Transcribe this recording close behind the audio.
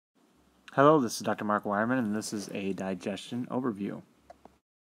Hello, this is Dr. Mark Wyman, and this is a digestion overview.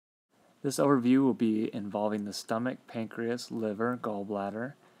 This overview will be involving the stomach, pancreas, liver,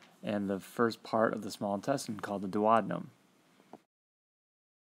 gallbladder, and the first part of the small intestine called the duodenum.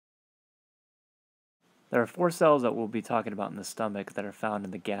 There are 4 cells that we'll be talking about in the stomach that are found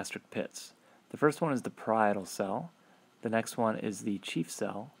in the gastric pits. The first one is the parietal cell, the next one is the chief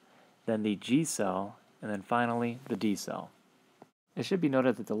cell, then the G cell, and then finally the D cell. It should be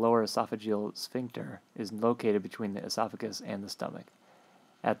noted that the lower esophageal sphincter is located between the esophagus and the stomach.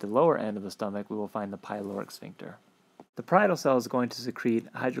 At the lower end of the stomach, we will find the pyloric sphincter. The parietal cell is going to secrete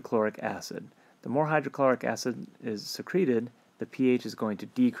hydrochloric acid. The more hydrochloric acid is secreted, the pH is going to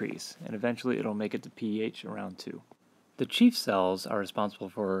decrease, and eventually it'll make it to pH around 2. The chief cells are responsible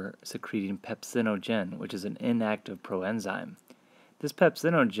for secreting pepsinogen, which is an inactive proenzyme. This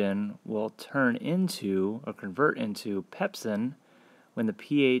pepsinogen will turn into or convert into pepsin when the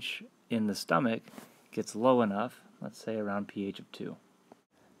pH in the stomach gets low enough, let's say around pH of 2.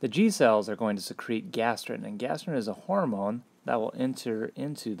 The G cells are going to secrete gastrin, and gastrin is a hormone that will enter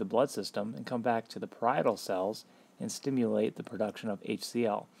into the blood system and come back to the parietal cells and stimulate the production of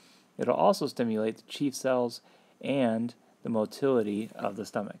HCl. It'll also stimulate the chief cells and the motility of the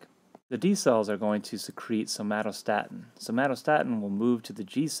stomach. The D cells are going to secrete somatostatin. Somatostatin will move to the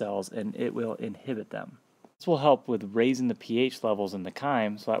G cells and it will inhibit them. This will help with raising the pH levels in the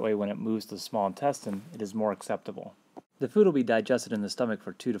chyme, so that way when it moves to the small intestine, it is more acceptable. The food will be digested in the stomach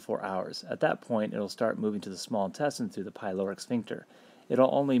for 2 to 4 hours. At that point, it will start moving to the small intestine through the pyloric sphincter. It'll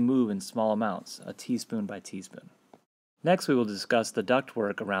only move in small amounts, a teaspoon by teaspoon. Next, we will discuss the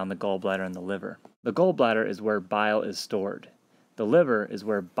ductwork around the gallbladder and the liver. The gallbladder is where bile is stored. The liver is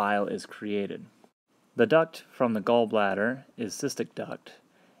where bile is created. The duct from the gallbladder is cystic duct.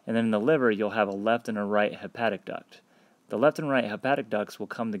 And then in the liver, you'll have a left and a right hepatic duct. The left and right hepatic ducts will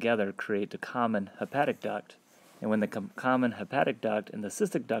come together to create the common hepatic duct. And when the common hepatic duct and the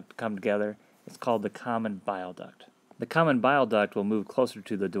cystic duct come together, it's called the common bile duct. The common bile duct will move closer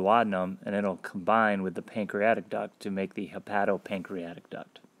to the duodenum, and it'll combine with the pancreatic duct to make the hepatopancreatic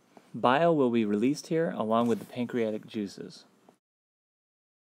duct. Bile will be released here along with the pancreatic juices.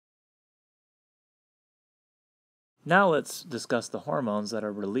 Now let's discuss the hormones that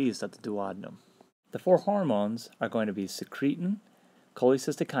are released at the duodenum. The 4 hormones are going to be secretin,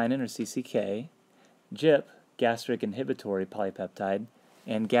 cholecystokinin or CCK, GIP, gastric inhibitory polypeptide,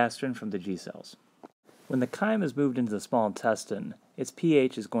 and gastrin from the G cells. When the chyme is moved into the small intestine, its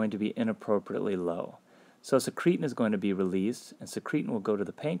pH is going to be inappropriately low. So secretin is going to be released, and secretin will go to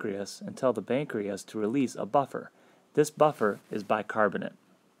the pancreas and tell the pancreas to release a buffer. This buffer is bicarbonate.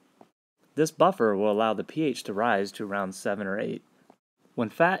 This buffer will allow the pH to rise to around 7 or 8. When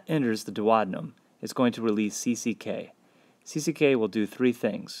fat enters the duodenum, it's going to release CCK. CCK will do 3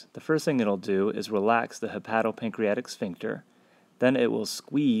 things. The first thing it'll do is relax the hepatopancreatic sphincter. Then it will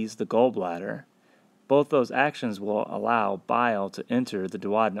squeeze the gallbladder. Both those actions will allow bile to enter the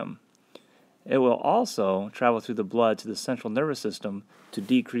duodenum. It will also travel through the blood to the central nervous system to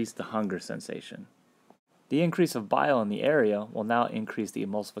decrease the hunger sensation. The increase of bile in the area will now increase the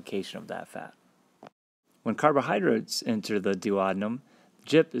emulsification of that fat. When carbohydrates enter the duodenum,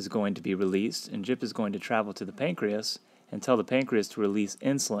 GIP is going to be released, and GIP is going to travel to the pancreas and tell the pancreas to release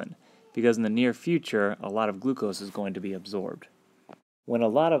insulin, because in the near future, a lot of glucose is going to be absorbed. When a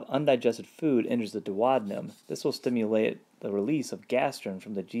lot of undigested food enters the duodenum, this will stimulate the release of gastrin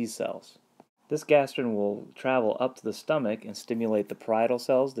from the G cells. This gastrin will travel up to the stomach and stimulate the parietal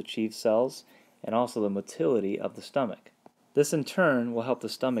cells, the chief cells, and also the motility of the stomach. This in turn will help the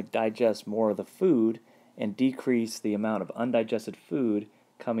stomach digest more of the food and decrease the amount of undigested food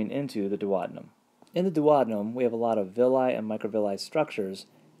coming into the duodenum. In the duodenum, we have a lot of villi and microvilli structures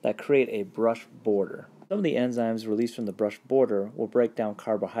that create a brush border. Some of the enzymes released from the brush border will break down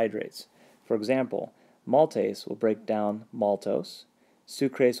carbohydrates. For example, maltase will break down maltose,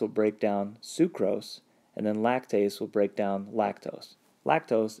 sucrase will break down sucrose, and then lactase will break down lactose.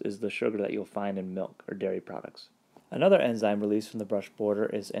 Lactose is the sugar that you'll find in milk or dairy products. Another enzyme released from the brush border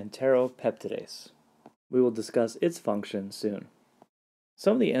is enteropeptidase. We will discuss its function soon.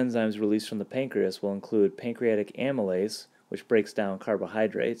 Some of the enzymes released from the pancreas will include pancreatic amylase, which breaks down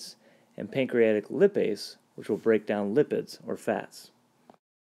carbohydrates, and pancreatic lipase, which will break down lipids or fats.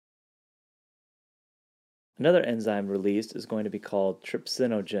 Another enzyme released is going to be called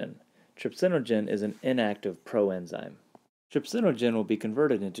trypsinogen. Trypsinogen is an inactive proenzyme. Trypsinogen will be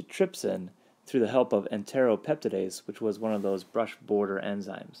converted into trypsin through the help of enteropeptidase, which was one of those brush border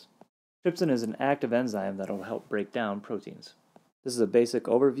enzymes. Trypsin is an active enzyme that will help break down proteins. This is a basic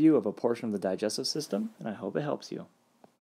overview of a portion of the digestive system, and I hope it helps you.